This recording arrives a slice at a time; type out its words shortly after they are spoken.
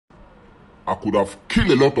I could have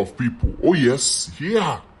killed a lot of people. Oh yes,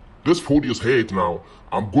 yeah. This food is hate now.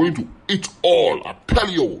 I'm going to eat all. I tell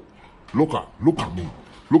you. Look at me.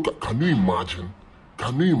 Can you imagine?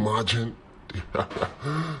 Can you imagine?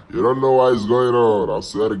 You don't know what is going on. I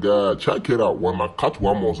swear to God. Check it out. When I catch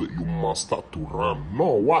one muscle, you must start to run. No,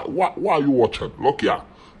 why are you watching? Look here.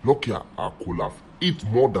 I could have eat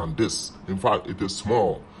more than this. In fact, it is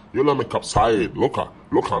small. You let me capsize. Look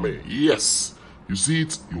at me. Yes. You see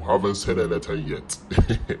it? You haven't said anything yet.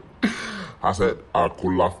 I said, I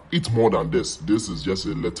could have eat more than this. This is just a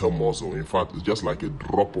little muscle. In fact, it's just like a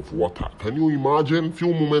drop of water. Can you imagine?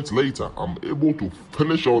 Few moments later, I'm able to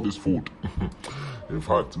finish all this food. In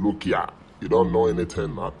fact, look here. You don't know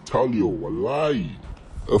anything. I tell you, wallahi.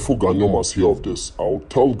 If Ganyo must hear of this, I'll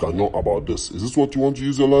tell Ganyo about this. Is this what you want to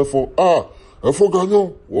use your life for? If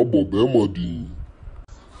Ganyo, Wabobemodi.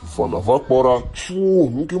 Vanavakbora, chu,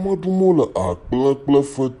 Ngemadumula, Akple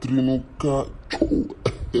Fetrinuka, chu.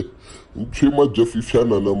 Nchema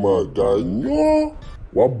Jeffifana Nama Ganyo.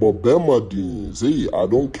 Wabobemodi. See, I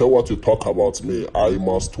don't care what you talk about me. I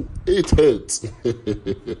must eat it.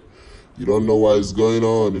 You don't know what is going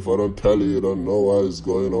on. If I don't tell you, you don't know what is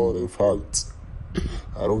going on. In fact,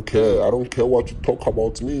 I don't care. I don't care what you talk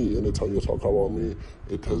about me. Anytime you talk about me,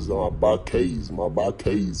 it is my bad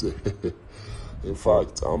case. In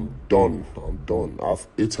fact, I'm done. I've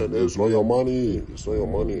eaten. It's not your money.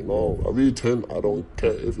 No, I've eaten. I don't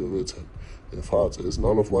care if you've eaten. In fact, it's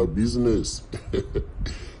none of my business.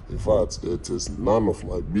 In fact, it is none of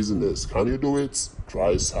my business. Can you do it?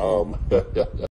 Try some.